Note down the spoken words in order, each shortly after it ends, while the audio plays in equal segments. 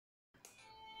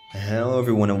Hello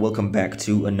everyone and welcome back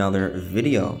to another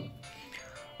video.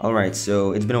 Alright,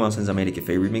 so it's been a while since I made a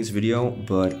Cafe Remix video,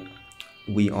 but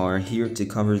we are here to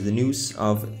cover the news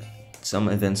of some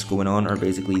events going on, or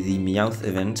basically the Meowth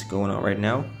event going on right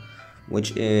now,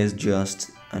 which is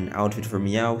just an outfit for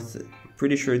Meowth.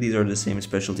 Pretty sure these are the same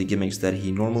specialty gimmicks that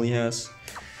he normally has.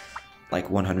 Like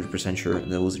 100% sure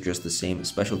those are just the same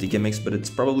specialty gimmicks, but it's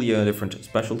probably a different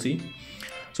specialty.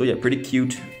 So yeah, pretty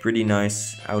cute, pretty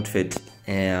nice outfit,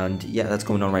 and yeah, that's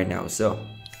going on right now. So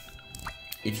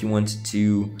if you want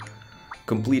to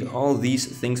complete all these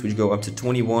things, which go up to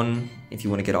 21, if you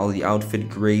want to get all the outfit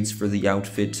grades for the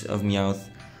outfit of Meowth,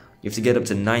 you have to get up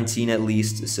to 19 at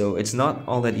least, so it's not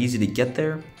all that easy to get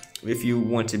there. If you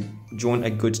want to join a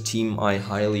good team, I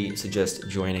highly suggest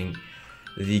joining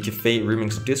the Cafe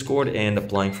Remix Discord and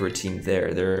applying for a team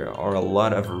there. There are a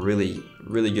lot of really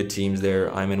good teams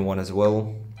there. I'm in one as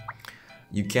well.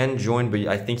 You can join, but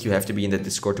I think you have to be in the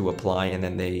Discord to apply, and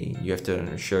then you have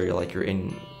to share your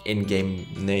in-game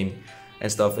name and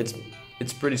stuff.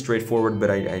 It's pretty straightforward, but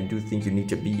I do think you need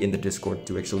to be in the Discord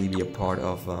to actually be a part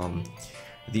of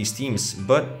these teams.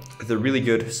 But they're really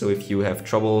good, so if you have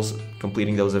troubles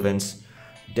completing those events,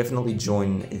 definitely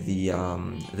join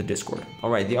the Discord.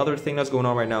 Alright, the other thing that's going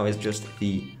on right now is just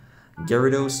the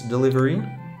Gyarados delivery.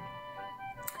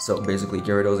 So basically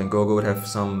Gyarados and Go-Go would have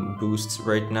some boosts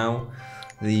right now.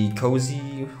 The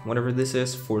Cozy, whatever this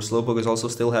is, for Slowpoke is also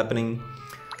still happening,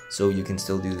 so you can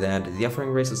still do that. The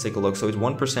offering race, let's take a look. So it's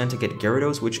 1% to get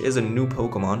Gyarados, which is a new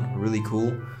Pokemon, really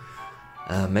cool.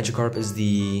 Magikarp is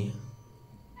the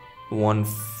one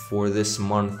for this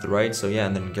month, right? So yeah,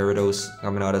 and then Gyarados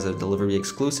coming out as a delivery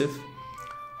exclusive.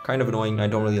 Kind of annoying. I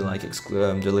don't really like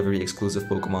delivery exclusive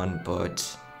Pokemon,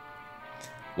 but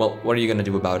well, what are you gonna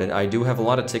do about it? I do have a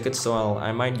lot of tickets, so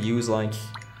I might use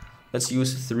let's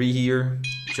use 3 here,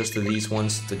 just these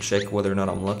ones to check whether or not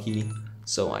I'm lucky.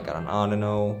 So I got an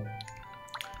Onino,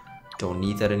 don't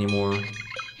need that anymore.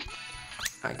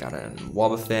 I got a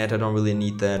Wobbuffet, I don't really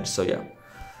need that. So yeah,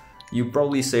 you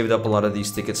probably saved up a lot of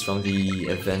these tickets from the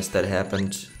events that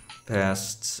happened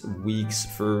past weeks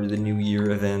for the New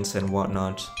Year events and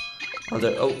whatnot.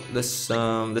 Oh, this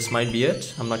might be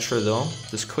it. I'm not sure though.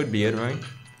 This could be it, right?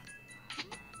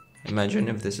 Imagine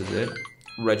if this is it.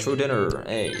 Retro dinner,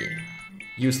 hey,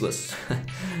 useless.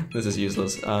 This is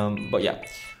useless. But yeah,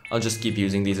 I'll just keep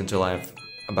using these until I have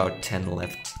about 10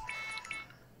 left.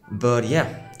 But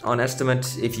yeah, on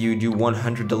estimate, if you do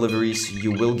 100 deliveries,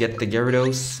 you will get the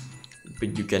Gyarados.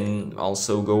 But you can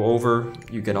also go over,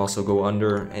 you can also go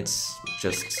under. It's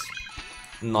just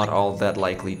not all that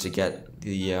likely to get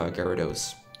the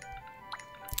Gyarados.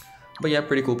 But yeah,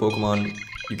 pretty cool Pokemon.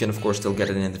 You can of course still get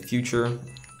it in the future,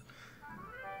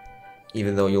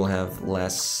 even though you'll have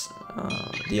less,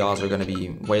 the odds are going to be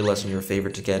way less in your favor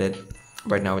to get it.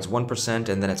 Right now it's 1%,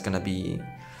 and then it's going to be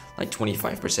like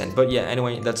 25%. But yeah,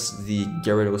 anyway, that's the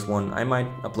Gyarados one. I might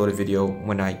upload a video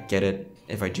when I get it,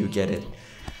 if I do get it.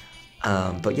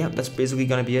 But yeah, that's basically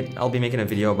going to be it. I'll be making a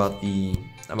video about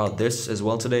this as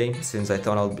well today, since I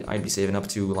thought I'd be saving up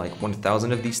to like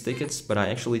 1,000 of these tickets, but I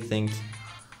actually think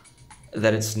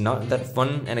that it's not that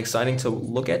fun and exciting to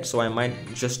look at, so I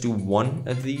might just do one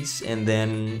of these, and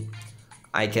then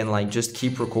I can just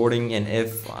keep recording, and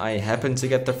if I happen to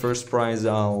get the first prize,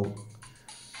 I'll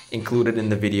include it in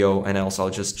the video, and else I'll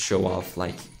just show off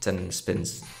 10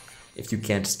 spins. If you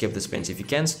can't skip the spins. If you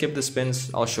can skip the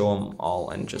spins, I'll show them all,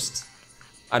 and just,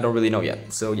 I don't really know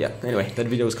yet. So yeah, anyway, that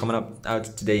video is coming out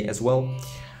today as well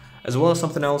as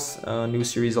something else, a new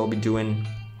series I'll be doing.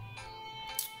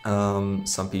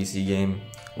 Some PC game,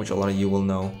 which a lot of you will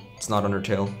know. It's not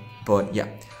Undertale, but yeah.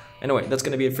 Anyway, that's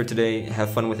gonna be it for today.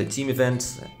 Have fun with the team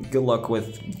events. Good luck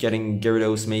with getting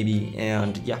Gyarados maybe,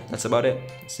 and yeah, that's about it.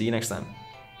 See you next time.